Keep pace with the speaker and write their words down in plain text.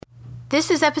This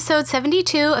is episode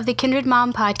 72 of the Kindred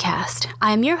Mom Podcast.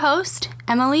 I am your host,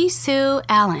 Emily Sue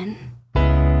Allen.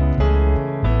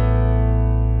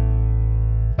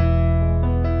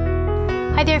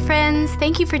 Hi there, friends.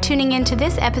 Thank you for tuning in to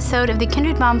this episode of the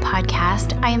Kindred Mom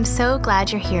Podcast. I am so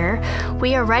glad you're here.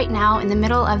 We are right now in the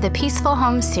middle of the Peaceful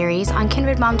Home series on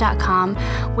kindredmom.com,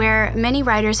 where many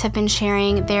writers have been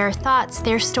sharing their thoughts,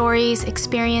 their stories,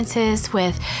 experiences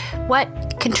with what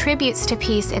contributes to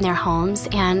peace in their homes.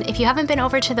 And if you haven't been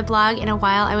over to the blog in a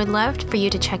while, I would love for you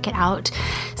to check it out.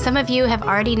 Some of you have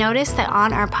already noticed that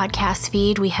on our podcast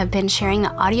feed, we have been sharing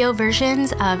the audio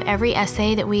versions of every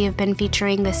essay that we have been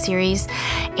featuring this series.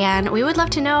 And we would love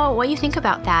to know what you think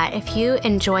about that. If you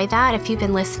enjoy that, if you've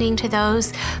been listening to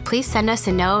those, please send us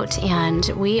a note. And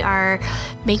we are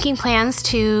making plans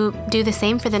to do the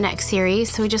same for the next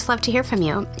series. So we just love to hear from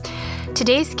you.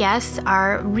 Today's guests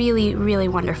are really, really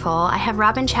wonderful. I have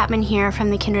Robin Chapman here from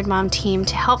the Kindred Mom team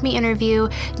to help me interview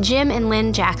Jim and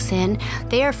Lynne Jackson.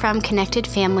 They are from Connected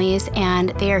Families,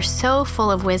 and they are so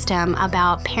full of wisdom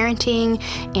about parenting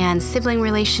and sibling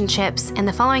relationships, and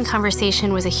the following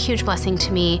conversation was a huge blessing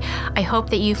to me. I hope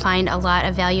that you find a lot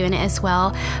of value in it as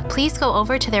well. Please go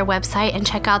over to their website and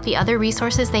check out the other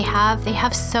resources they have. They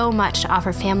have so much to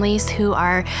offer families who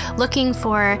are looking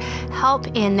for help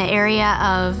in the area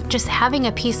of just having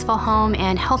a peaceful home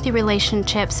and healthy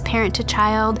relationships, parent to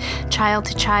child, child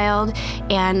to child.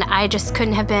 And I just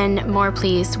couldn't have been more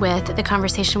pleased with the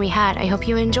conversation we had. I hope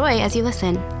you enjoy as you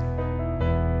listen.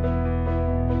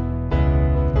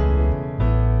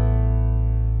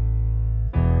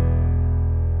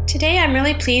 Today, I'm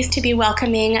really pleased to be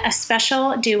welcoming a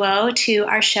special duo to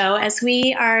our show as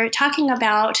we are talking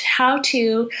about how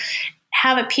to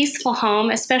have a peaceful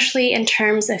home, especially in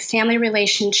terms of family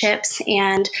relationships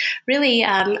and really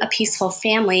a peaceful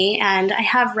family. And I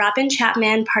have Robin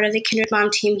Chapman, part of the Kindred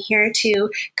Mom team, here to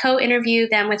co-interview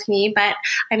them with me. But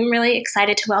I'm really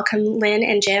excited to welcome Lynne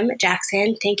and Jim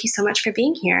Jackson. Thank you so much for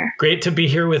being here. Great to be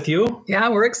here with you. Yeah,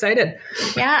 we're excited.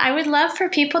 Yeah, I would love for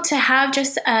people to have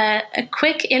just a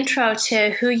quick intro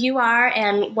to who you are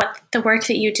and what the work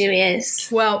that you do is.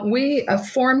 Well, we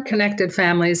formed Connected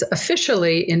Families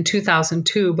officially in 2002,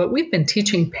 but we've been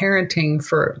teaching parenting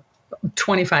for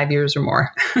 25 years or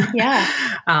more. Yeah.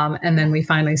 And then we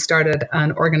finally started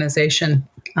an organization.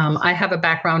 I have a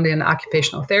background in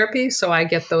occupational therapy, so I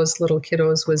get those little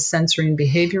kiddos with sensory and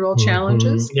behavioral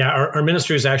challenges. Yeah, our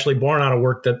ministry is actually born out of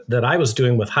work that I was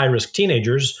doing with high-risk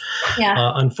teenagers,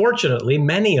 unfortunately,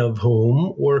 many of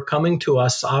whom were coming to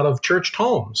us out of churched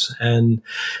homes. And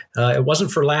it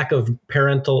wasn't for lack of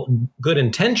parental good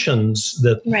intentions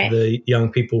that the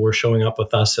young people were showing up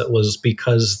with us. It was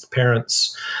because the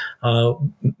parents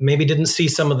maybe didn't see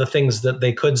some of the things that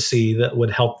they could see that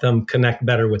would help them connect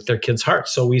better with their kids'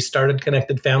 hearts. So we started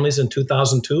Connected Families in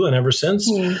 2002, and ever since,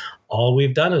 all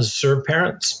we've done is serve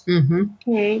parents.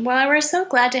 Mm-hmm. Well, we're so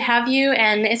glad to have you,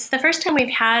 and it's the first time we've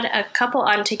had a couple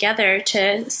on together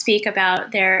to speak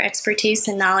about their expertise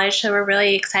and knowledge, so we're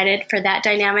really excited for that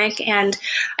dynamic. And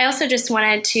I also just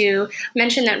wanted to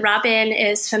mention that Robin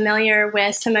is familiar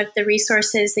with some of the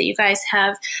resources that you guys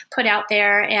have put out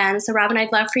there, and so Robin,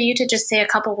 I'd love for you to just say a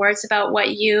couple words about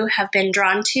what you have been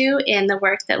drawn to in the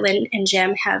work that Lynne and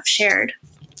Jim have shared.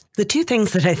 The two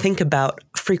things that I think about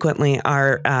frequently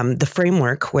are the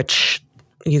framework, which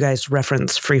you guys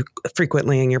reference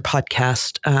frequently in your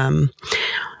podcast.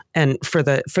 And for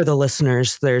the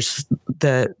listeners, there's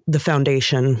the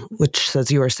foundation, which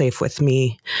says you are safe with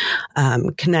me.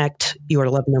 Connect, you are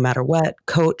loved no matter what.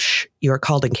 Coach, you are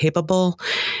called and capable.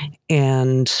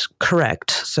 And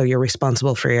correct, so you're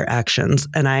responsible for your actions.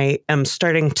 And I am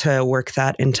starting to work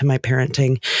that into my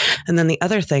parenting. And then the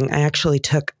other thing, I actually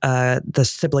took the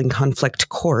sibling conflict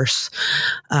course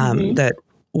that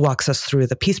walks us through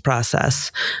the peace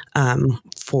process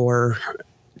for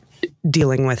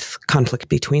dealing with conflict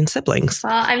between siblings.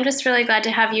 Well, I'm just really glad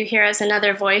to have you here as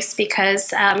another voice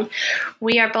because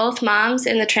we are both moms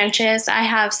in the trenches. I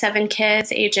have 7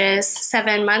 kids, ages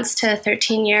 7 months to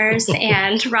 13 years,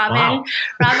 and Robin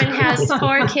has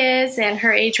 4 kids, and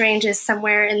her age range is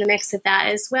somewhere in the mix of that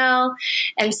as well.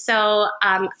 And so,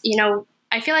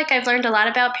 I feel like I've learned a lot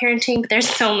about parenting, but there's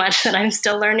so much that I'm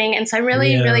still learning. And so I'm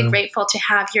really, really grateful to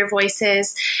have your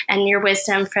voices and your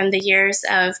wisdom from the years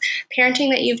of parenting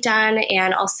that you've done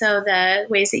and also the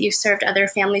ways that you've served other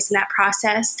families in that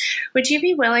process. Would you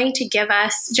be willing to give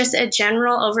us just a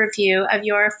general overview of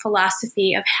your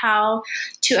philosophy of how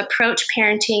to approach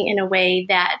parenting in a way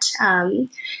that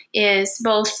is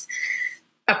both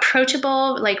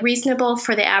approachable, like reasonable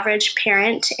for the average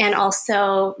parent, and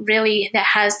also really that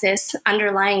has this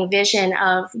underlying vision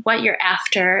of what you're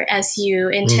after as you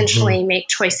intentionally make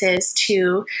choices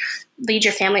to lead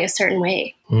your family a certain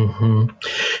way. Mm-hmm.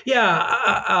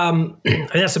 Yeah,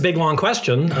 that's a big, long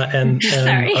question, and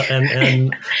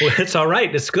it's all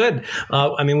right. It's good.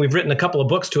 We've written a couple of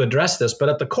books to address this, but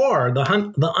at the core,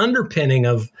 the underpinning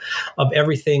of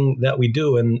everything that we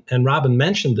do, and Robin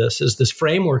mentioned this, is this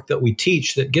framework that we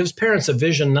teach that gives parents a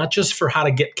vision not just for how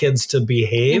to get kids to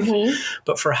behave,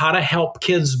 but for how to help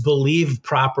kids believe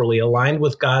properly, aligned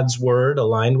with God's word,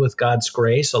 aligned with God's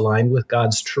grace, aligned with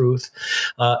God's truth,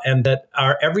 and that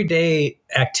our everyday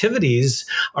activities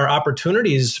are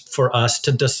opportunities for us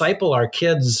to disciple our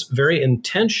kids very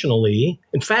intentionally.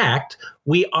 In fact,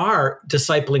 we are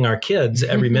discipling our kids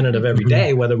every minute of every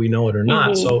day, whether we know it or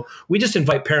not. So we just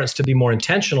invite parents to be more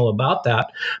intentional about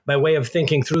that by way of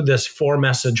thinking through this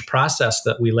 4-message process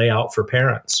that we lay out for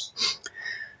parents.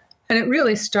 And it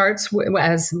really starts,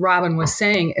 as Robin was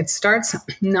saying, it starts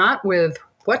not with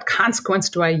what consequence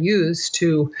do I use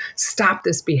to stop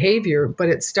this behavior, but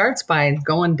it starts by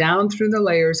going down through the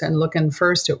layers and looking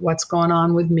first at what's going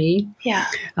on with me. Yeah.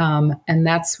 And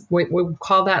that's what we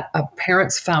call that a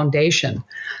parent's foundation.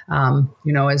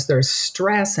 As there's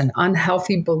stress and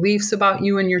unhealthy beliefs about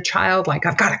you and your child, like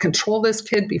I've got to control this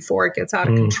kid before it gets out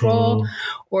of control,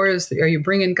 or are you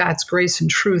bringing God's grace and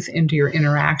truth into your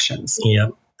interactions?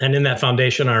 Yep. And in that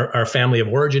foundation, our family of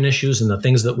origin issues and the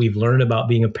things that we've learned about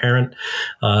being a parent,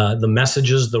 the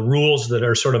messages, the rules that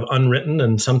are sort of unwritten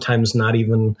and sometimes not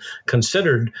even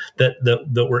considered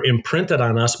that were imprinted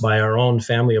on us by our own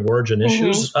family of origin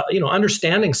issues.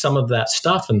 Understanding some of that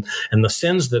stuff and the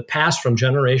sins that pass from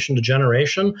generation to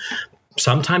generation,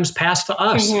 sometimes pass to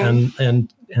us,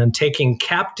 and taking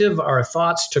captive our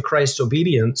thoughts to Christ's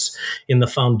obedience in the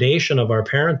foundation of our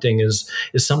parenting is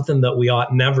something that we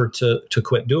ought never to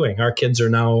quit doing. Our kids are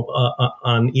now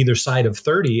on either side of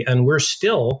 30, and we're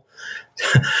still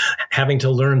having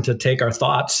to learn to take our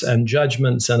thoughts and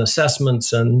judgments and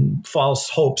assessments and false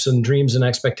hopes and dreams and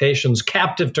expectations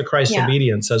captive to Christ's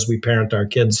obedience as we parent our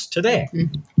kids today.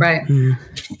 Right.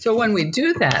 So when we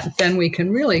do that, then we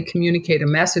can really communicate a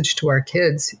message to our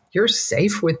kids. You're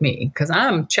safe with me because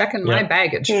I'm checking my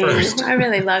baggage first. I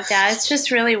really love that. It's just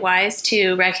really wise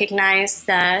to recognize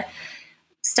the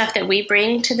stuff that we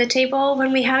bring to the table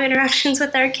when we have interactions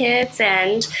with our kids.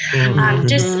 And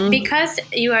just because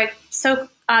you are so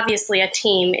obviously a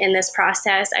team in this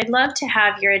process, I'd love to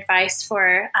have your advice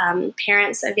for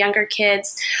parents of younger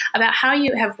kids about how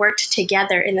you have worked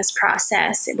together in this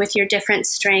process with your different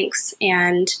strengths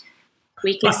and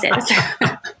weaknesses.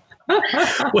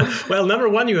 Well, number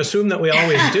one, you assume that we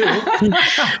always do.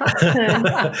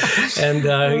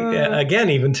 And again,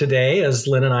 even today, as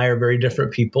Lynne and I are very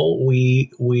different people,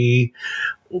 we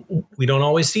don't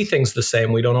always see things the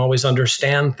same. We don't always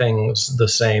understand things the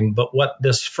same. But what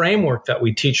this framework that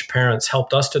we teach parents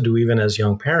helped us to do, even as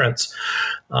young parents,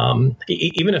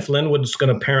 even if Lynne was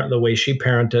going to parent the way she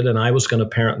parented and I was going to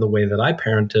parent the way that I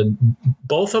parented,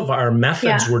 both of our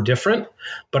methods were different,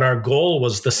 but our goal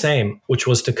was the same, which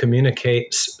was to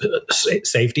communicate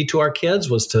safety to our kids,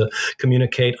 was to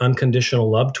communicate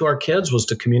unconditional love to our kids, was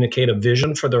to communicate a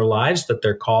vision for their lives that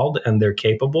they're called and they're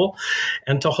capable,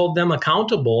 and to hold them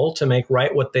accountable to make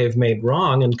right what they've made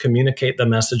wrong and communicate the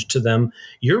message to them.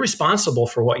 You're responsible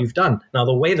for what you've done. Now,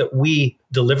 the way that we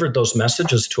delivered those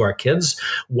messages to our kids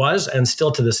was, and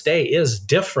still to this day is,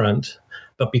 different.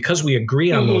 But because we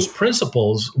agree on those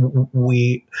principles,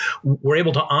 we're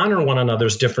able to honor one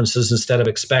another's differences instead of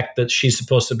expect that she's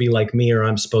supposed to be like me or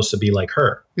I'm supposed to be like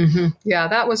her. Yeah,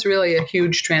 that was really a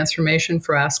huge transformation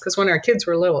for us because when our kids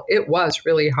were little, it was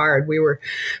really hard. We were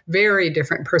very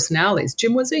different personalities.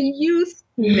 Jim was a youth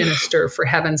minister, for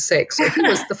heaven's sake. So he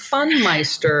was the fun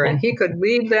meister and he could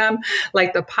lead them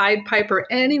like the Pied Piper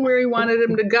anywhere he wanted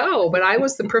him to go. But I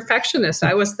was the perfectionist.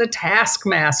 I was the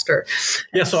taskmaster.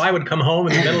 Yeah, so I would come home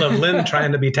in the middle of Lynne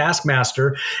trying to be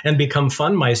taskmaster and become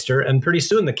fun meister. And pretty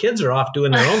soon the kids are off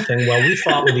doing their own thing while we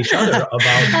fought with each other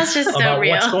about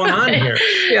what's going on here.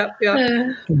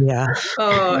 Yeah.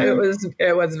 Oh,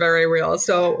 it was very real.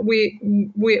 So we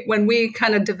when we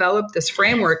kind of developed this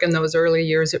framework in those early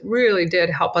years, it really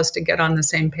did help us to get on the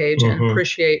same page and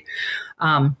appreciate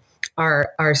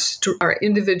our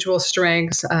individual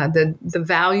strengths, the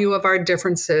value of our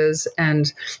differences,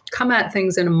 and come at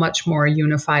things in a much more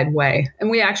unified way. And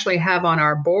we actually have on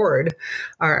our board,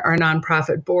 our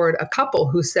nonprofit board, a couple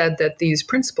who said that these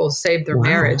principles saved their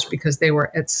marriage because they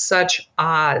were at such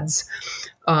odds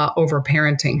over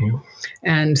parenting,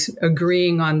 and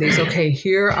agreeing on these. Okay,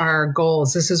 here are our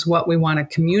goals. This is what we want to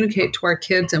communicate to our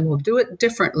kids, and we'll do it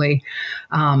differently.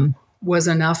 Was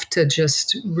enough to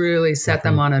just really set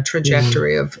them on a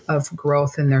trajectory of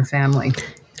growth in their family.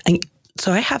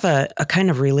 So I have a kind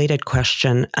of related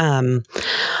question.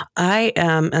 I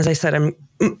am, as I said, I'm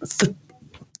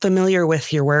familiar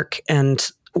with your work and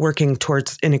working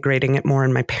towards integrating it more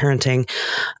in my parenting.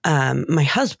 My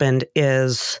husband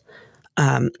is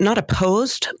not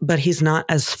opposed, but he's not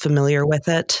as familiar with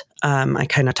it. I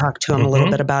kind of talked to him a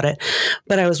little bit about it,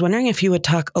 but I was wondering if you would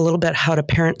talk a little bit how to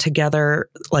parent together,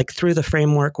 like through the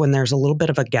framework when there's a little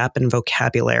bit of a gap in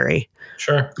vocabulary.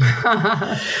 Sure.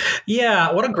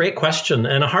 Yeah, what a great question,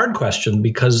 and a hard question,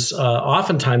 because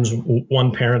oftentimes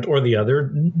one parent or the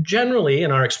other, generally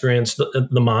in our experience, the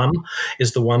mom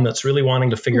is the one that's really wanting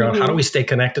to figure out how do we stay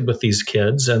connected with these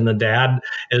kids, and the dad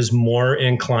is more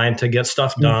inclined to get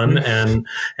stuff done. And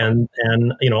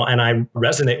I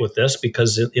resonate with this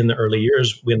because in the early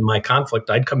years, in my conflict,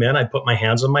 I'd come in, I'd put my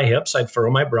hands on my hips, I'd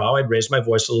furrow my brow, I'd raise my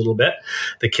voice a little bit.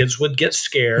 The kids would get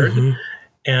scared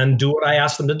and do what I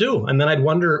asked them to do. And then I'd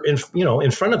wonder,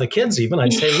 in front of the kids even,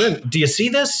 I'd say, Lynn, do you see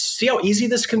this? See how easy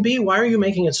this can be? Why are you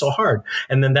making it so hard?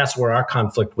 And then that's where our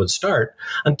conflict would start,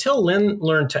 until Lynn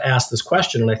learned to ask this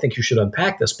question. And I think you should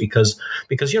unpack this because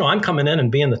I'm coming in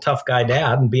and being the tough guy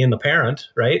dad and being the parent,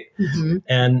 right?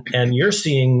 And you're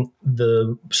seeing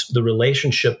the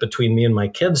relationship between me and my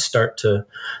kids start to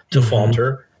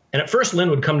falter. And at first, Lynn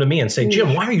would come to me and say,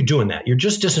 Jim, why are you doing that? You're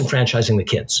just disenfranchising the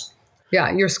kids. Yeah,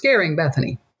 you're scaring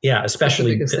Bethany. Yeah,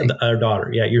 especially our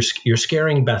daughter. Yeah, you're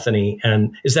scaring Bethany,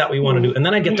 and is that what you want to do? And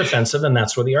then I get defensive, and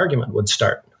that's where the argument would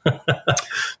start.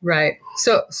 Right.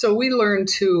 So we learn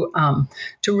to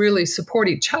really support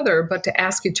each other, but to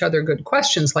ask each other good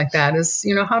questions like that is,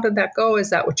 how did that go? Is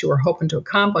that what you were hoping to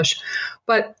accomplish?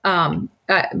 But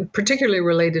particularly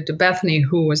related to Bethany,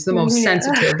 who was the most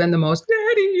sensitive and the most,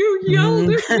 Daddy, you yelled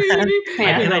at me.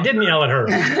 And I didn't yell at her.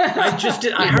 I just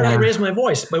did. I hardly raised my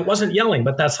voice, but it wasn't yelling,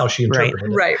 but that's how she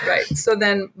interpreted it. Right. So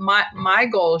then my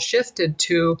goal shifted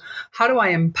to, how do I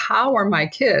empower my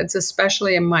kids,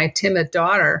 especially in my timid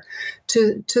daughter,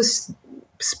 to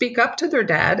speak up to their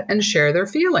dad and share their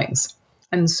feelings.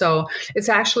 And so it's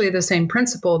actually the same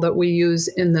principle that we use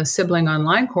in the sibling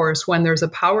online course. When there's a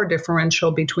power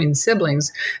differential between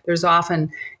siblings, there's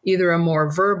often either a more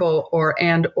verbal or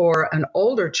an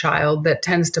older child that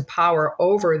tends to power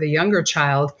over the younger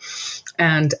child.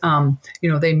 And,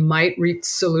 they might reach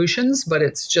solutions, but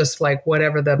it's just like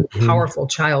whatever the powerful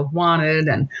child wanted.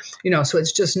 And, so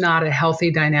it's just not a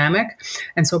healthy dynamic.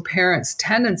 And so parents'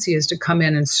 tendency is to come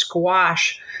in and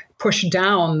push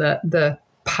down the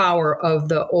power of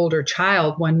the older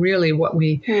child, when really what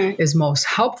is most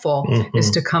helpful is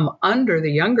to come under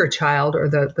the younger child or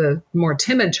the more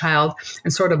timid child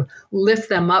and sort of lift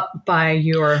them up by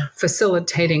your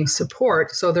facilitating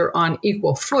support, so they're on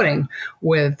equal footing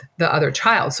with the other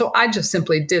child. So I just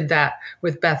simply did that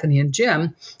with Bethany and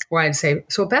Jim, where I'd say,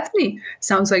 so Bethany,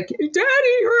 sounds like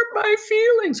Daddy hurt my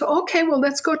feelings. Okay, well,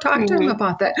 let's go talk to him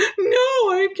about that.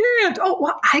 No, I can't. Oh,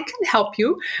 well, I can help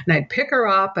you. And I'd pick her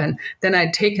up, and then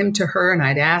I'd take him to her, and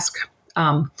I'd ask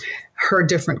her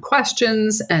different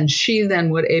questions, and she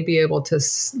then would be able to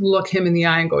look him in the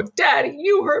eye and go, Daddy,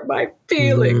 you hurt my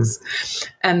feelings.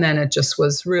 And then it just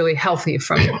was really healthy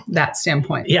from that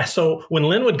standpoint. Yeah. So when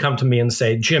Lynn would come to me and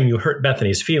say, Jim, you hurt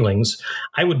Bethany's feelings,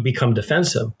 I would become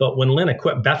defensive. But when Lynn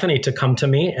equipped Bethany to come to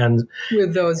me and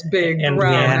with those big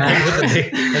brown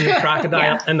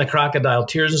eyes and the crocodile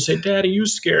tears and say, Daddy, you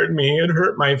scared me. It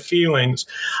hurt my feelings.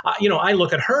 I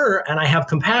look at her and I have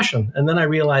compassion. And then I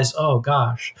realize, oh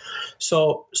gosh.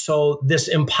 So this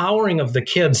empowering of the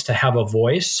kids to have a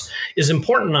voice is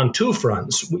important on two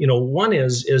fronts. One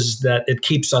is that it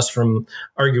keeps us from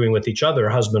arguing with each other,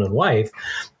 husband and wife.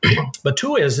 But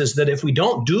two is that if we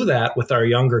don't do that with our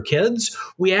younger kids,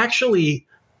 we actually,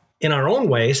 in our own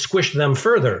way, squish them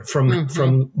further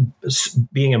from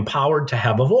being empowered to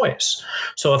have a voice.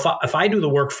 So if I do the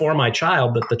work for my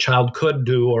child that the child could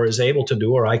do or is able to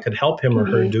do, or I could help him or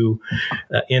her do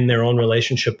in their own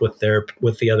relationship with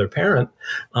the other parent,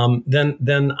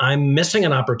 then I'm missing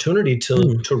an opportunity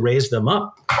to raise them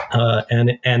up.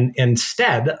 And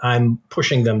instead, I'm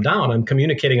pushing them down. I'm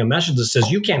communicating a message that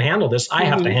says, you can't handle this. I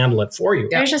have to handle it for you.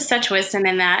 There's just such wisdom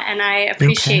in that. And I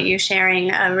appreciate you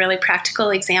sharing a really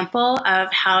practical example example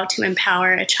of how to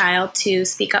empower a child to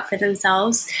speak up for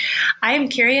themselves. I am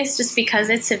curious, just because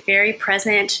it's a very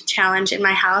present challenge in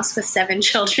my house with 7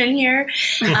 children here.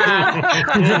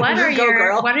 What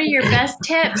are your best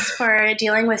tips for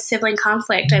dealing with sibling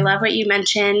conflict? I love what you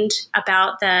mentioned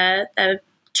about the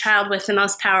child with the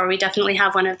most power. We definitely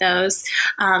have one of those.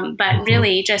 But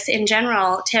really, just in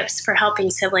general, tips for helping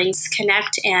siblings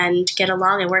connect and get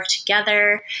along and work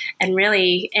together. And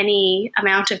really, any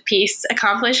amount of peace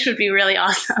accomplished would be really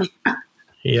awesome.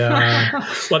 Yeah.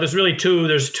 Well,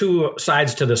 there's two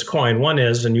sides to this coin. One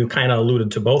is, and you kind of alluded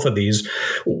to both of these,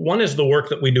 one is the work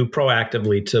that we do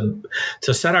proactively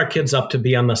to set our kids up to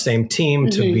be on the same team,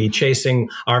 to be chasing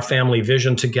our family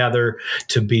vision together,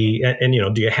 to be, and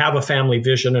do you have a family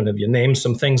vision? And have you named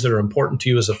some things that are important to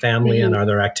you as a family? And are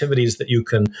there activities that you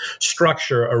can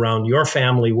structure around your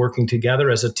family working together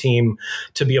as a team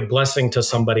to be a blessing to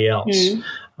somebody else?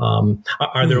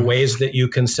 Are there ways that you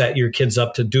can set your kids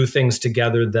up to do things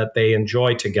together that they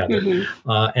enjoy together,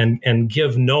 and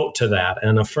give note to that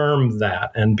and affirm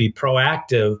that and be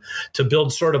proactive to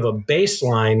build sort of a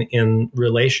baseline in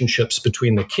relationships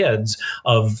between the kids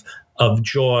of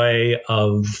joy,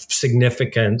 of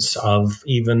significance, of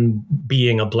even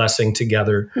being a blessing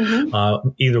together,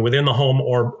 either within the home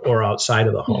or outside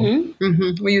of the home.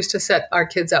 We used to set our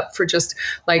kids up for just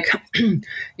like,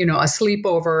 a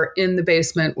sleepover in the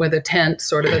basement with a tent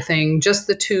sort of a thing, just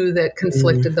the two that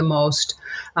conflicted the most.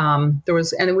 And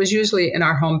it was usually in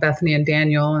our home, Bethany and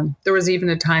Daniel. And there was even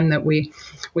a time that we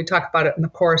talk about it in the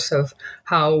course of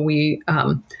how we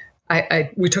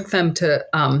took them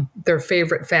to their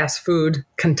favorite fast food,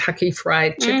 Kentucky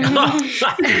Fried Chicken.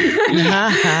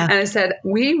 And I said,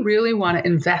 we really want to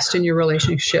invest in your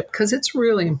relationship because it's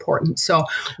really important. So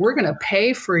we're going to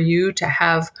pay for you to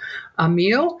have a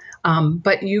meal,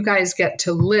 but you guys get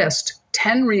to list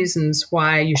 10 reasons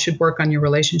why you should work on your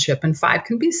relationship. And 5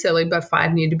 can be silly, but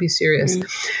 5 need to be serious.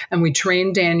 And we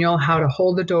trained Daniel how to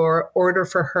hold the door, order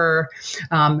for her,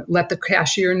 let the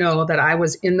cashier know that I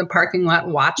was in the parking lot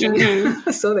watching,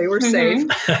 so they were safe,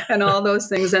 and all those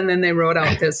things. And then they wrote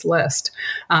out this list.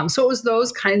 So it was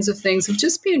those kinds of things of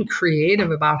just being creative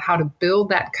about how to build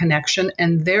that connection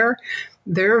and their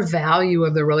value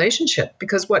of the relationship.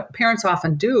 Because what parents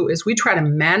often do is we try to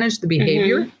manage the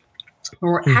behavior,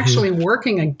 or we're actually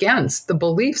working against the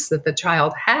beliefs that the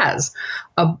child has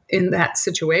in that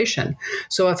situation.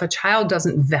 So if a child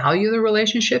doesn't value the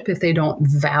relationship, if they don't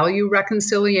value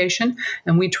reconciliation,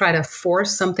 and we try to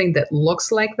force something that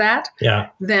looks like that,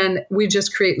 then we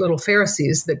just create little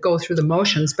Pharisees that go through the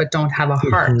motions but don't have a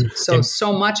heart.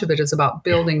 So much of it is about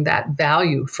building that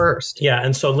value first. Yeah,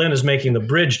 and so Lynne is making the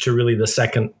bridge to really the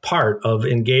second part of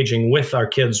engaging with our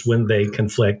kids when they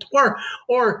conflict,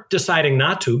 or deciding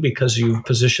not to because you've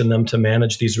positioned them to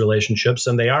manage these relationships,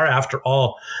 and they are, after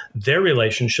all, their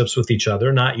relationships with each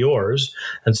other, not yours.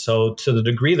 And so to the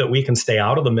degree that we can stay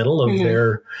out of the middle of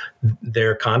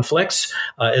their conflicts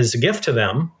is a gift to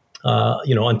them.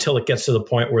 Until it gets to the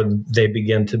point where they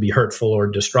begin to be hurtful or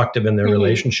destructive in their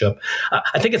relationship.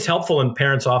 I think it's helpful, and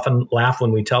parents often laugh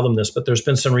when we tell them this, but there's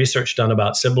been some research done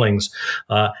about siblings,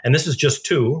 and this is just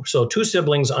 2. So 2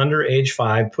 siblings under age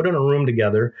 5 put in a room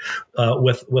together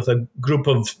with a group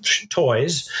of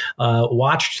toys,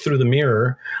 watched through the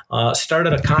mirror,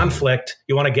 started a conflict.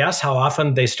 You want to guess how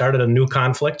often they started a new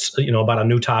conflict, about a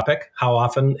new topic? How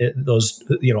often those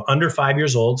under 5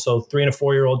 years old, so 3 and a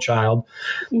 4-year-old child,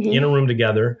 in a room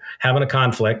together, having a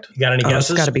conflict. You got any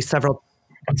guesses? It's got to be several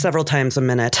times a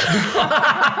minute.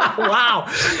 Wow.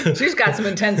 She's got some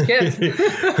intense kids.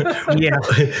 Yeah.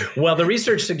 Well, the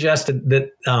research suggested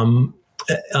that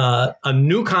a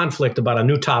new conflict about a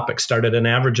new topic started an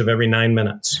average of every 9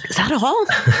 minutes. Is that all?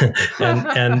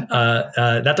 and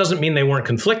that doesn't mean they weren't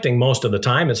conflicting most of the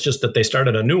time. It's just that they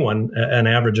started a new one, an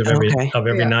average of every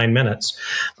 9 minutes.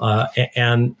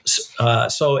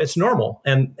 So it's normal.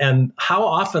 And how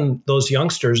often those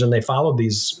youngsters, and they followed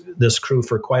this crew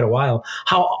for quite a while,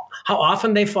 how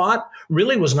often they fought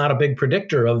really was not a big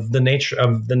predictor of the nature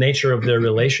of their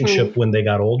relationship when they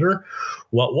got older.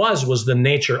 What was the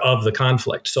nature of the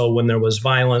conflict. So when there was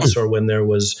violence, or when there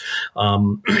was,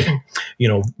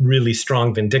 really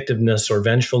strong vindictiveness or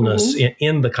vengefulness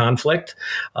in the conflict,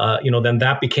 then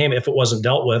that became, if it wasn't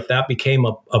dealt with, that became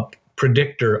a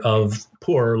predictor of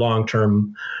poor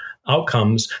long-term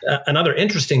outcomes. Another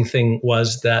interesting thing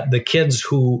was that the kids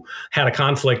who had a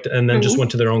conflict and then just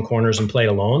went to their own corners and played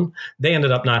alone, they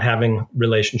ended up not having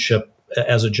relationship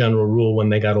as a general rule when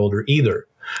they got older either.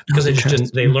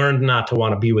 because they learned not to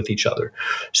want to be with each other.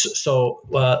 So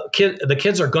the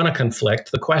kids are going to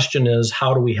conflict. The question is,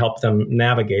 how do we help them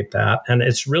navigate that? And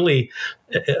it's really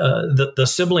the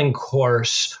sibling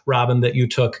course, Robin, that you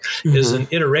took is an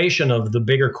iteration of the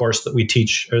bigger course that we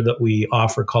teach or that we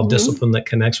offer called Discipline That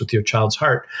Connects with Your Child's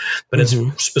Heart. But it's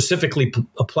specifically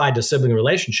applied to sibling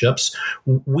relationships.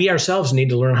 We ourselves need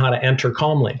to learn how to enter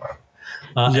calmly.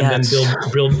 And then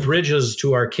build bridges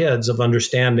to our kids of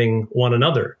understanding one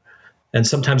another. And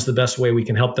sometimes the best way we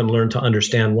can help them learn to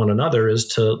understand one another is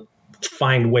to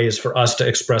find ways for us to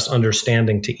express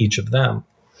understanding to each of them.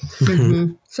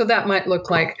 So that might look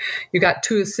like you got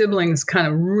two siblings kind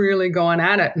of really going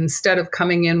at it instead of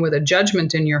coming in with a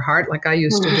judgment in your heart like I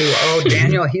used to do. Oh,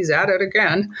 Daniel, he's at it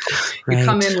again. Right. You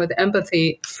come in with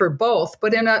empathy for both,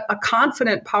 but in a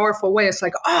confident, powerful way. It's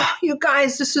like, oh, you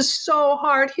guys, this is so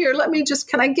hard. Here,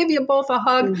 can I give you both a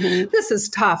hug? This is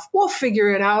tough. We'll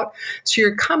figure it out. So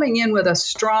you're coming in with a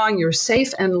strong, you're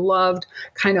safe and loved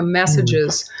kind of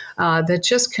messages that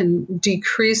just can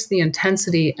decrease the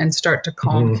intensity and start to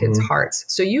calm kids' hearts.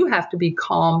 So you have to be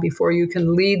calm before you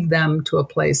can lead them to a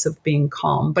place of being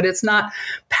calm. But it's not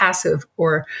passive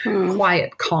or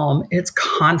quiet calm. It's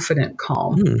confident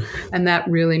calm. And that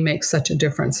really makes such a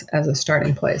difference as a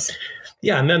starting place.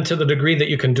 Yeah, and then to the degree that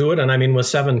you can do it, and I mean, with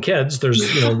 7 kids, there's,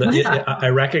 I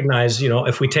recognize,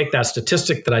 if we take that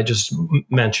statistic that I just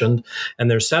mentioned, and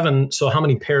there's 7, so how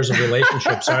many pairs of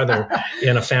relationships are there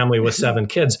in a family with 7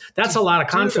 kids? That's a lot of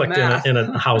conflict in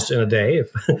a house in a day.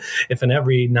 If in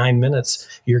every 9 minutes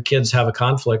your kids have a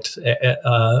conflict,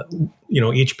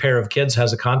 each pair of kids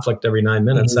has a conflict every 9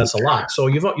 minutes. That's a lot. So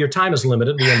your time is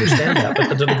limited. We understand that. But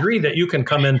to the degree that you can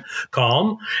come in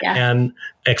calm and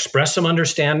express some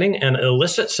understanding and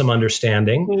elicit some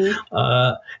understanding,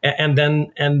 and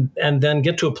then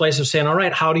get to a place of saying, all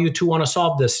right, how do you two want to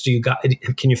solve this?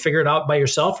 Can you figure it out by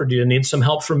yourself, or do you need some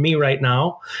help from me right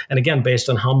now? And again, based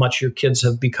on how much your kids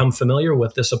have become familiar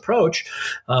with this approach,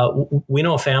 we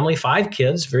know a family, 5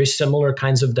 kids, very similar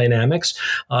kinds of dynamics,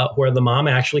 where the mom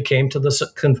actually came to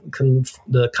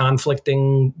the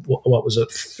conflicting, what was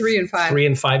it? 3 and 5. 3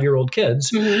 and 5-year-old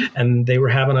kids. And they were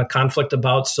having a conflict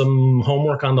about some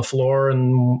homework on the floor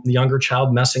and the younger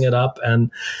child messing it up. And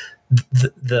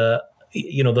the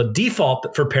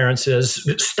default for parents is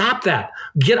stop that.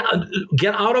 Get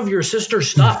out of your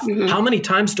sister's stuff. How many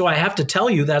times do I have to tell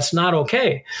you that's not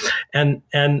okay?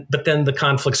 But then the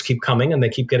conflicts keep coming and they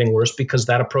keep getting worse because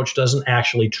that approach doesn't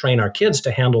actually train our kids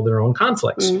to handle their own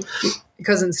conflicts.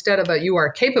 Because instead of a you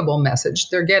are capable message,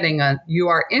 they're getting a you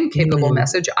are incapable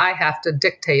message. I have to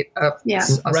dictate a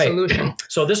solution.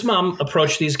 So this mom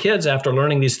approached these kids after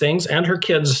learning these things and her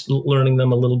kids learning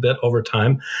them a little bit over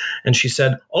time. And she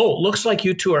said, oh, looks like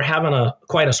you two are having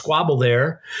quite a squabble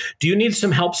there. Do you need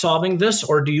some help solving this,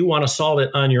 or do you want to solve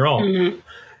it on your own?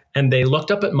 And they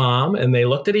looked up at mom and they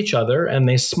looked at each other and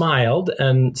they smiled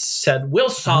and said, we'll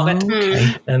solve it.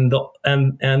 Okay. And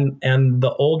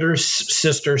the older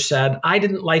sister said, I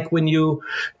didn't like when you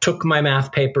took my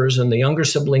math papers. And the younger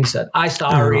sibling said, I'm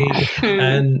sorry,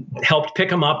 and helped pick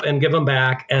them up and give them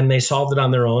back. And they solved it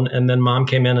on their own. And then mom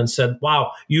came in and said,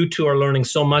 wow, you two are learning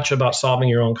so much about solving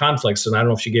your own conflicts. And I don't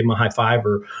know if she gave them a high five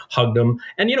or hugged them.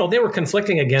 And, they were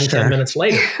conflicting again 10 minutes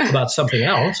later about something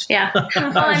else. Yeah. Well,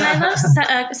 and I love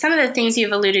some of the things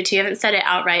you've alluded to. You haven't said it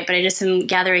outright, but I just am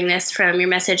gathering this from your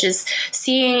message, is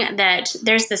seeing that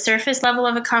there's the surface level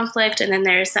of a conflict and then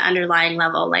there's the underlying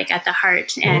level, like at the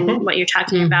heart and what you're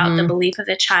talking about, the belief of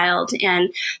the child.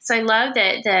 And so I love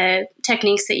that the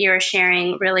techniques that you're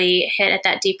sharing really hit at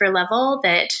that deeper level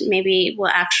that maybe will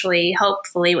actually,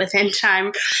 hopefully within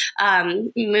time,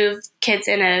 move kids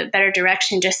in a better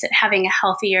direction, just having a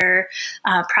healthier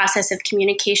process of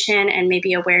communication and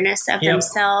maybe awareness of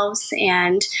themselves.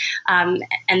 And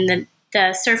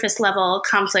the surface level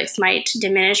conflicts might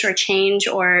diminish or change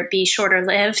or be shorter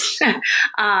lived.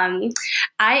 I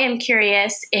am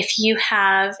curious if you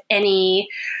have any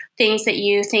things that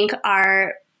you think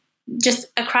are just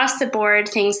across the board,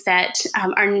 things that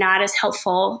are not as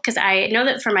helpful. Because I know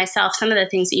that for myself, some of the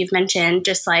things that you've mentioned,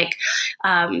 just like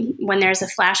when there's a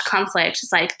flash conflict,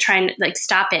 it's like trying to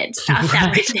stop that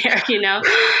right there,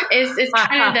 is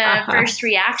kind of the first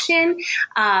reaction.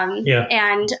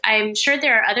 And I'm sure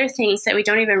there are other things that we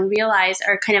don't even realize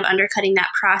are kind of undercutting that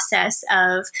process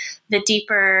of the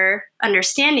deeper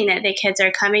understanding that the kids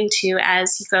are coming to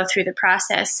as you go through the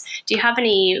process. Do you have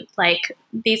any,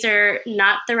 these are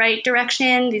not the right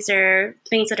direction? These are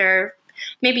things that are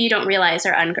maybe you don't realize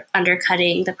are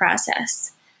undercutting the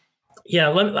process? Yeah,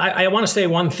 I want to say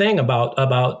one thing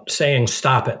about saying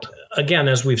stop it. Again,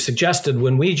 as we've suggested,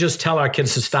 when we just tell our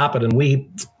kids to stop it and we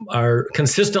are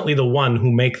consistently the one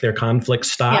who make their conflicts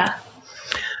stop,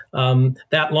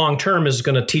 that long term is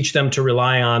going to teach them to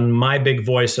rely on my big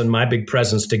voice and my big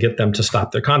presence to get them to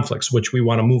stop their conflicts, which we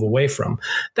want to move away from.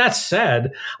 That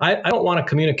said, I don't want to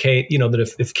communicate,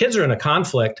 that if kids are in a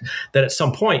conflict, that at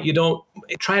some point you don't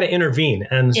try to intervene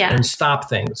and stop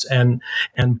things and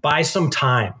buy some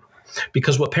time.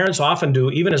 Because what parents often do,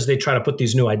 even as they try to put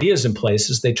these new ideas in place,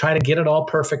 is they try to get it all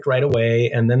perfect right away.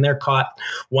 And then they're caught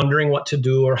wondering what to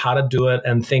do or how to do it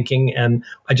and thinking. And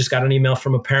I just got an email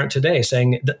from a parent today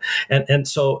saying, and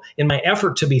so in my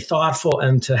effort to be thoughtful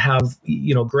and to have,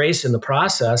 grace in the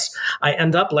process, I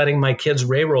end up letting my kids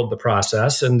railroad the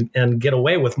process and get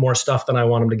away with more stuff than I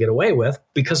want them to get away with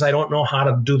because I don't know how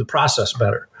to do the process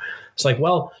better. It's like,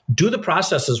 well, do the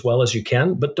process as well as you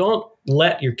can, but don't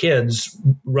let your kids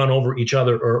run over each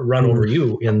other or run over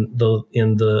you in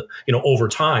the over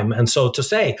time. And so to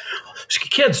say,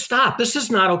 kids, stop, this is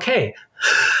not okay.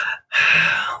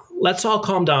 Let's all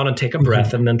calm down and take a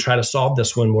breath and then try to solve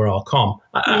this when we're all calm.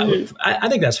 I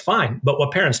think that's fine. But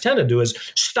what parents tend to do is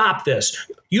stop this.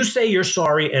 You say you're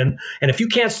sorry. And if you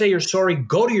can't say you're sorry,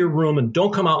 go to your room and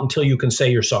don't come out until you can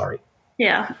say you're sorry.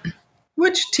 Yeah.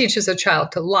 Which teaches a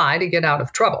child to lie to get out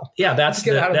of trouble. Yeah,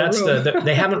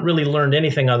 they haven't really learned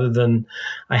anything other than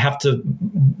I have to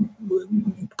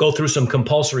go through some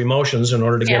compulsory motions in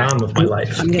order to get on with my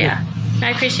life. Yeah, I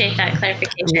appreciate that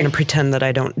clarification. I'm going to pretend that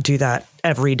I don't do that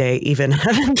every day, even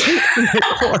having taken the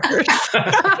course.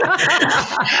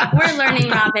 We're learning,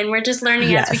 Robin. We're just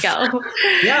learning as we go.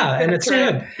 Yeah, and it's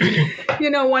good.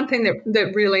 One thing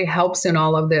that really helps in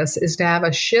all of this is to have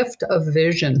a shift of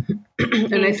vision.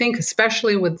 And I think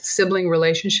especially with sibling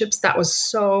relationships, that was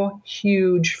so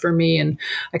huge for me. And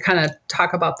I kind of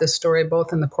talk about this story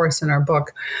both in the course and our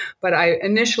book. But I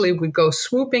initially would go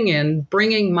swooping in,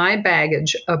 bringing my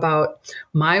baggage about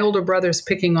my older brothers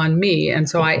picking on me. And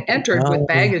so I entered with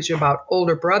baggage about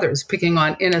older brothers picking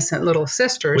on innocent little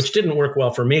sisters. Which didn't work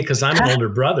well for me because I'm an older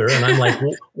brother. And I'm like,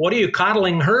 what are you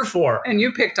coddling her for? And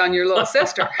you picked on your little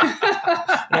sister.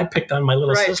 I picked on my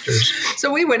little sisters.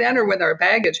 So we would enter with our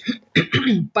baggage.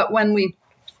 But when we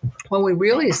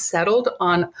really settled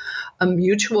on a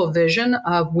mutual vision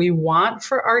of we want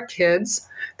for our kids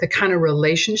the kind of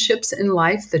relationships in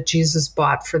life that Jesus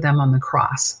bought for them on the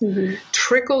cross,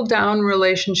 trickle down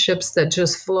relationships that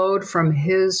just flowed from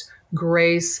his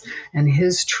grace and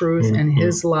his truth and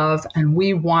his love. And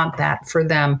we want that for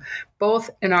them, both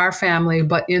in our family,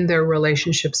 but in their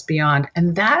relationships beyond.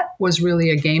 And that was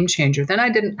really a game changer. Then I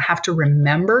didn't have to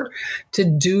remember to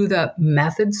do the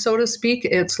method, so to speak.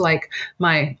 It's like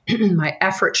my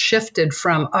effort shifted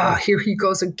from, here he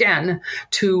goes again,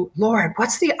 to, Lord,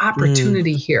 what's the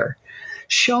opportunity here?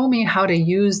 Show me how to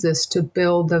use this to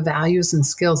build the values and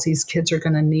skills these kids are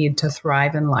going to need to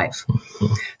thrive in life.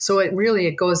 So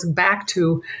it goes back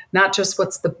to not just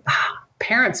what's the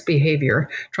parent's behavior,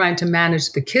 trying to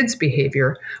manage the kids'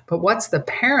 behavior, but what's the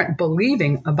parent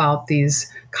believing about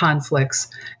these conflicts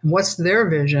and what's their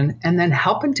vision, and then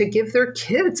helping to give their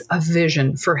kids a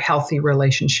vision for healthy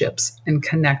relationships and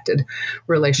connected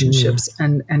relationships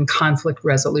and conflict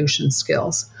resolution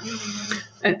skills.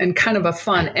 And kind of a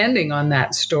fun ending on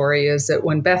that story is that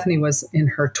when Bethany was in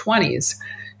her 20s,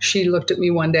 she looked at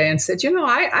me one day and said,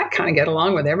 I kind of get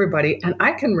along with everybody and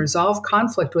I can resolve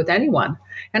conflict with anyone.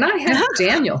 And I have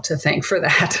Daniel to thank for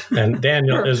that. And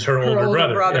Daniel is her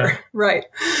older brother. Yeah. Right.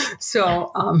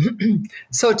 So,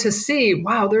 so to see,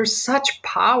 wow, there's such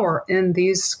power in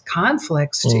these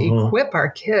conflicts to equip our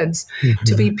kids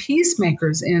to be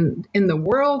peacemakers in the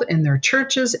world, in their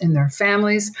churches, in their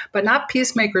families, but not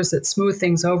peacemakers that smooth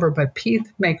things over, but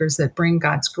peacemakers that bring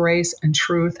God's grace and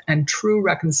truth and true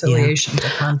reconciliation to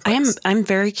conflicts. I'm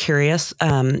very curious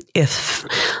if,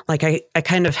 like, I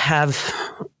kind of have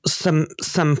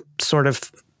some sort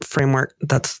of framework.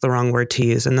 That's the wrong word to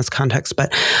use in this context,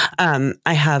 but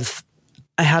I have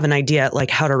an idea like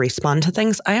how to respond to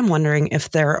things. I am wondering if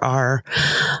there are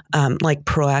like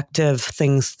proactive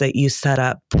things that you set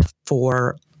up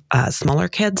for smaller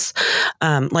kids,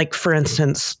 like for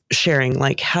instance, sharing,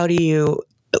 like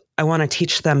I want to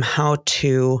teach them how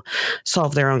to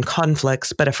solve their own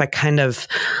conflicts, but if I kind of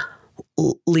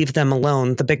leave them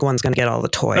alone, the big one's going to get all the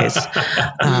toys.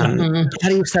 How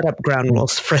do you set up ground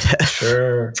rules for this?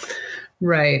 Sure.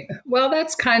 Right. Well,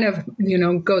 that's kind of,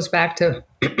 goes back to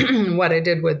what I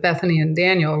did with Bethany and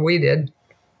Daniel. We did.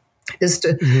 is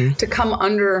to come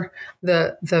under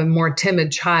the more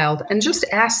timid child and just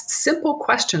ask simple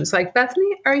questions like,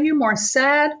 Bethany, are you more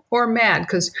sad or mad?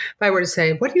 Because if I were to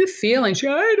say, what are you feeling? She,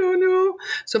 I don't know.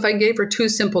 So if I gave her two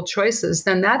simple choices,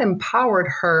 then that empowered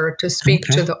her to speak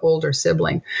to the older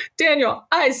sibling. Daniel,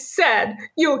 I said,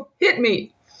 you hit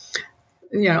me.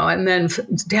 And then,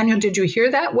 Daniel, did you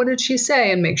hear that? What did she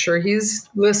say? And make sure he's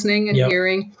listening and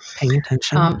hearing. Paying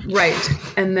attention. Right.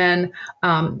 And then,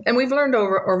 and we've learned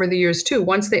over the years too,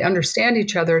 once they understand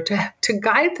each other, to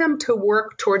guide them to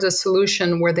work towards a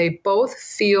solution where they both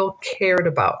feel cared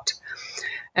about.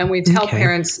 And we tell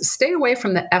parents, stay away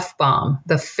from the F-bomb,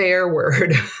 the fair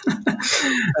word.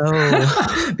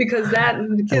 Because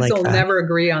the kids will never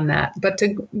agree on that. But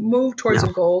to move towards a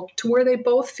goal to where they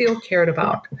both feel cared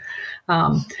about.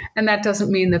 And that doesn't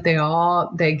mean that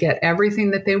they get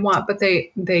everything that they want, but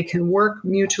they can work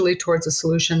mutually towards a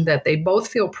solution that they both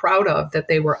feel proud of, that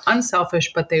they were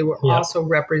unselfish, but they were also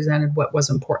represented what was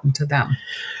important to them.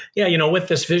 Yeah, with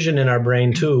this vision in our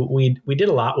brain too, we did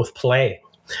a lot with play.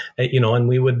 And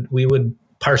we would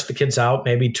parse the kids out,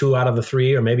 maybe 2 out of the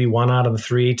 3, or maybe 1 out of the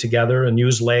 3 together, and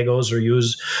use Legos or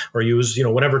use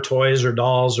whatever toys or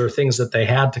dolls or things that they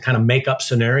had to kind of make up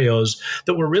scenarios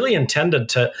that were really intended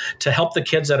to help the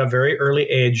kids at a very early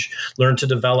age learn to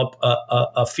develop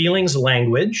a feelings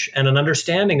language and an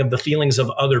understanding of the feelings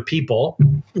of other people,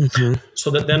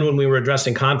 so that then when we were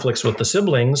addressing conflicts with the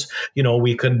siblings,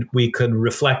 we could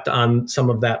reflect on some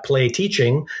of that play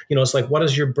teaching. It's like, what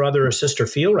does your brother or sister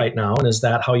feel right now, and is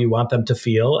that how you want them to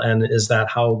feel? And is that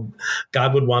how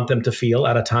God would want them to feel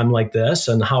at a time like this?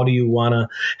 And how do you want to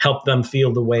help them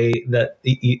feel the way that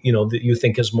that you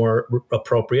think is more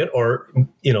appropriate? Or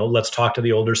let's talk to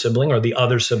the older sibling or the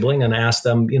other sibling and ask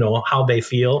them how they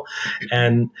feel,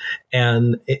 and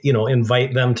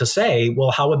invite them to say,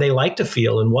 well, how would they like to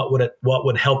feel, and what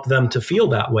would help them to feel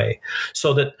that way?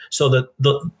 So that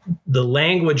the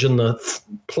language and the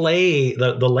play,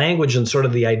 the language and sort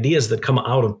of the ideas that come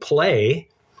out of play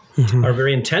are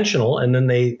very intentional, and then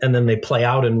they play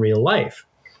out in real life.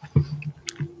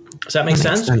 Does that make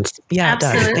sense? Yeah,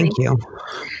 absolutely. It does. Thank you.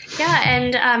 Yeah,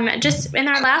 and just in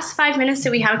our last 5 minutes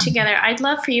that we have together, I'd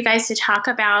love for you guys to talk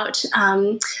about,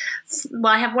 I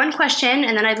have one question,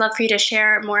 and then I'd love for you to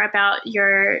share more about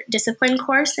your discipline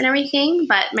course and everything.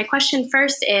 But my question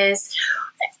first is,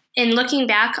 in looking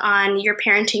back on your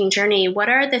parenting journey, what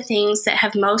are the things that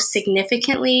have most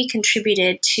significantly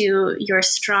contributed to your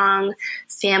strong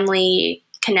family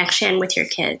connection with your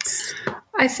kids?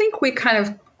 I think we kind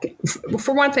of,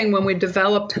 for one thing, when we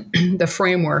developed the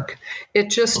framework, it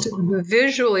just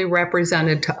visually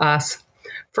represented to us,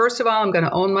 first of all, I'm going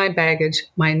to own my baggage.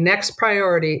 My next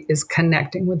priority is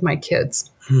connecting with my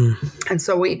kids. And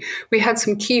so we had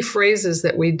some key phrases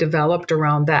that we developed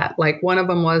around that. Like one of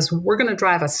them was, we're going to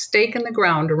drive a stake in the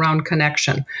ground around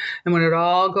connection. And when it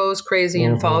all goes crazy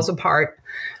and falls apart,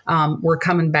 we're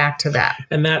coming back to that.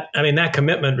 And that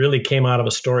commitment really came out of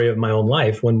a story of my own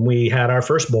life. When we had our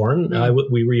firstborn,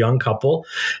 we were a young couple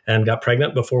and got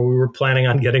pregnant before we were planning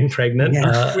on getting pregnant.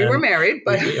 Yeah. We were married,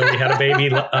 but we had a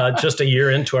baby just a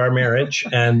year into our marriage,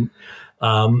 and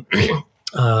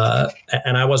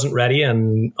I wasn't ready,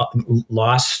 and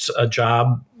lost a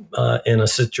job in a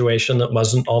situation that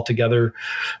wasn't altogether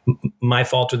my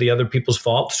fault or the other people's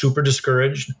fault. Super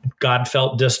discouraged. God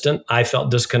felt distant. I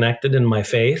felt disconnected in my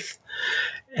faith.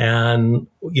 And,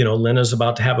 Lynne is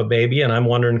about to have a baby, and I'm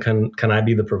wondering, can I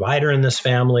be the provider in this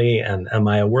family? And am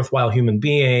I a worthwhile human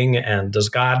being? And does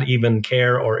God even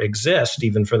care or exist,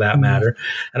 even for that matter?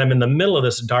 And I'm in the middle of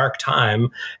this dark time,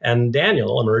 and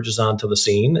Daniel emerges onto the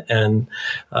scene. And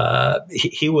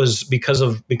he was, because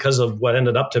of what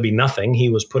ended up to be nothing, he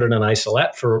was put in an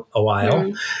isolette for a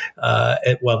while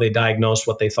while they diagnosed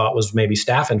what they thought was maybe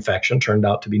staph infection. Turned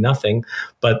out to be nothing.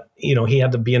 But, he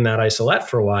had to be in that isolette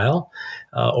for a while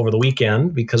over the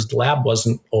weekend, because the lab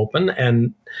wasn't open,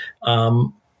 and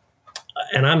I'm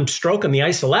stroking the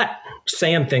isolette,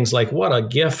 saying things like, what a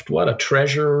gift, what a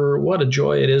treasure, what a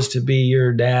joy it is to be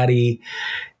your daddy.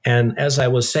 And as I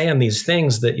was saying these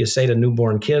things that you say to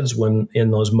newborn kids when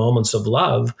in those moments of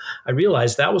love, I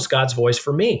realized that was God's voice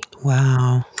for me.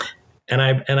 Wow. And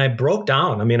I broke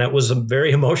down. I mean, it was a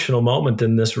very emotional moment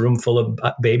in this room full of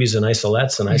babies in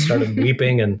isolettes. And I started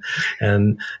weeping,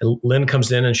 and Lynne comes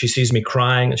in and she sees me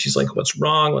crying, and she's like, what's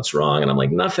wrong? What's wrong? And I'm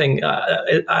like, nothing.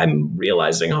 I'm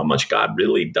realizing how much God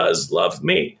really does love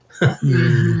me.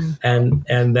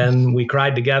 And then we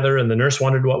cried together, and the nurse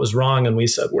wondered what was wrong, and we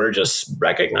said, we're just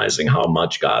recognizing how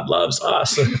much God loves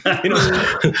us.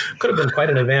 Could have been quite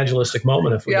an evangelistic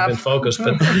moment if we had been focused,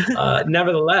 but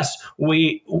nevertheless,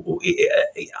 we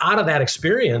out of that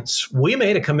experience, we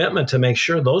made a commitment to make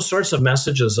sure those sorts of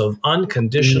messages of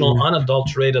unconditional,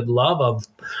 unadulterated love of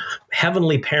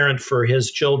heavenly parent for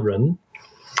his children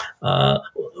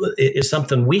is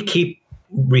something we keep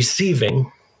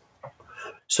receiving,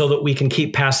 so that we can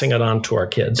keep passing it on to our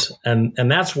kids. And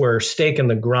that's where stake in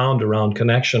the ground around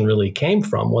connection really came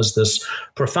from, was this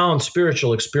profound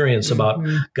spiritual experience about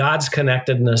God's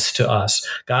connectedness to us,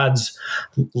 God's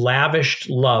lavished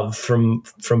love from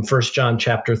 1 John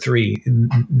chapter 3,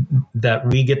 that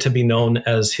we get to be known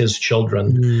as his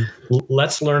children.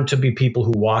 Let's learn to be people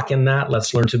who walk in that.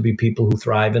 Let's learn to be people who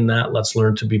thrive in that. Let's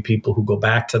learn to be people who go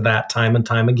back to that time and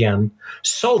time again,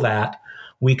 so that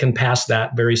we can pass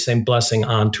that very same blessing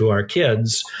on to our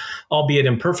kids, albeit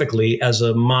imperfectly, as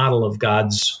a model of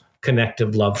God's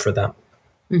connective love for them.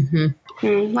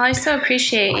 Well, I so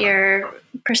appreciate your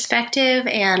perspective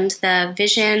and the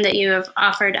vision that you have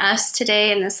offered us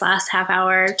today in this last half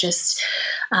hour, just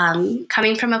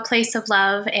coming from a place of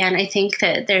love. And I think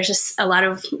that there's just a lot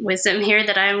of wisdom here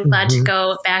that I'm glad to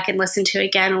go back and listen to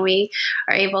again when we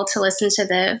are able to listen to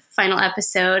the final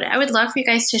episode. I would love for you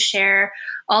guys to share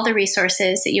all the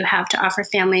resources that you have to offer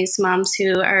families, moms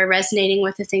who are resonating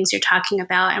with the things you're talking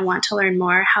about and want to learn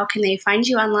more. How can they find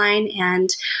you online, and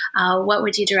what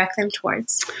would you direct them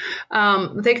towards?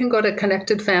 They can go to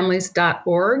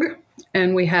connectedfamilies.org,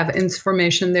 and we have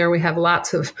information there. We have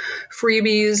lots of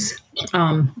freebies,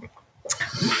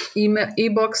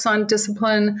 ebooks on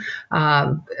discipline,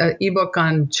 ebook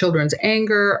on children's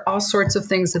anger, all sorts of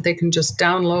things that they can just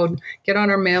download, get on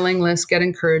our mailing list, get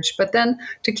encouraged. But then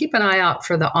to keep an eye out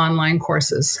for the online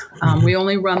courses. We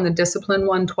only run the discipline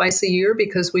one twice a year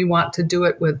because we want to do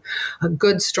it with a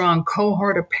good, strong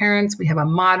cohort of parents. We have a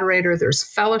moderator. There's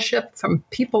fellowship from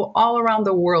people all around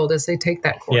the world as they take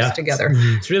that course together.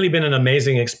 It's really been an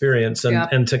amazing experience.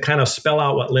 And to kind of spell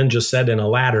out what Lynne just said in a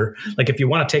ladder, like if you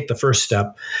want to take the first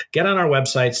step, get on our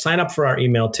website, sign up for our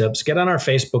email tips, get on our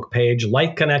Facebook page,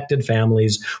 like Connected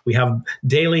Families. We have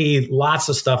daily lots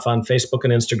of stuff on Facebook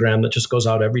and Instagram that just goes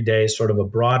out every day, sort of a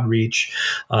broad reach.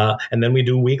 And then we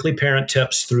do weekly parent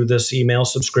tips through this email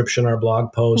subscription, our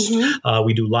blog post.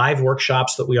 We do live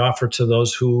workshops that we offer to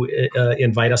those who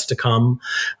invite us to come.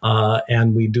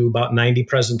 And we do about 90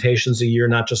 presentations a year,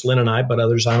 not just Lynne and I, but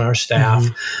others on our staff.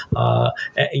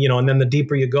 And then the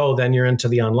deeper you go, then you're into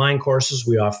the online courses.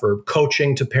 We offer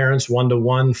coaching to parents,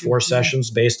 1-to-1, 4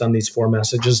 sessions based on these 4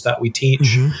 messages that we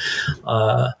teach.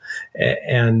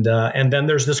 And then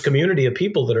there's this community of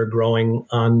people that are growing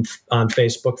on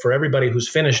Facebook. For everybody who's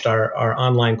finished our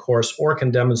online course or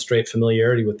can demonstrate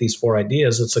familiarity with these 4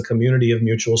 ideas, it's a community of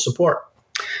mutual support.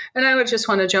 And I would just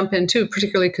want to jump in too,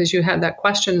 particularly because you had that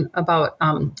question about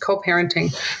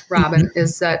co-parenting, Robin,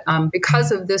 is that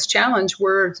because of this challenge,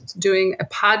 we're doing a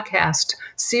podcast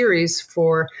series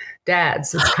for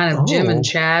dads. It's kind of Jim and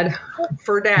Chad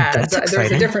for dads.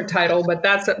 There's a different title, but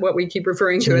that's what we keep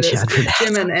referring to it as.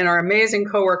 Jim and our amazing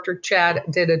coworker Chad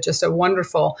did just a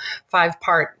wonderful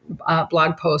 5-part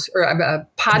blog post or a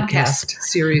podcast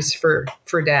series for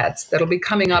dads that'll be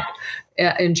coming up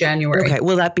in January. Okay.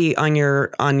 Will that be on your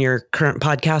current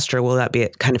podcast, or will that be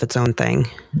kind of its own thing?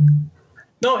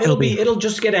 No, it'll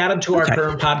just get added to our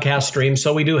current podcast stream.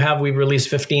 So we've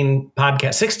released 16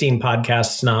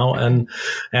 podcasts now,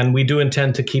 and we do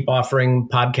intend to keep offering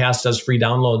podcasts as free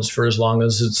downloads for as long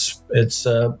as it's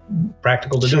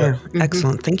practical to do it.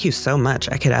 Excellent. Thank you so much.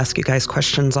 I could ask you guys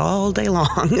questions all day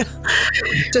long.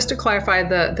 Just to clarify,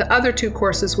 the other 2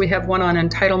 courses, we have one on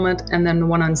entitlement and then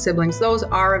one on siblings. Those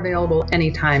are available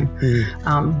anytime.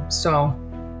 So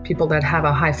people that have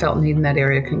a high felt need in that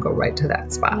area can go right to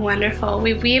that spot. Wonderful.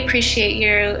 We appreciate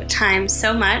your time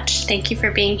so much. Thank you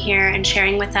for being here and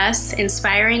sharing with us,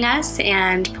 inspiring us,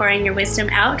 and pouring your wisdom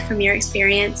out from your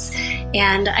experience.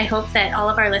 And I hope that all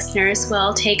of our listeners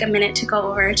will take a minute to go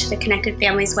over to the Connected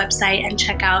Families website and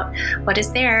check out what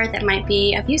is there that might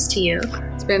be of use to you.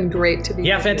 It's been great to be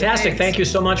here. Yeah, fantastic. Thank you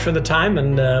so much for the time.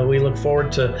 And we look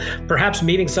forward to perhaps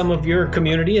meeting some of your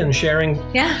community and sharing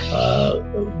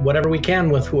whatever we can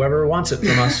with whoever wants it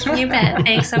from us. You bet.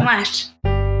 Thanks so much.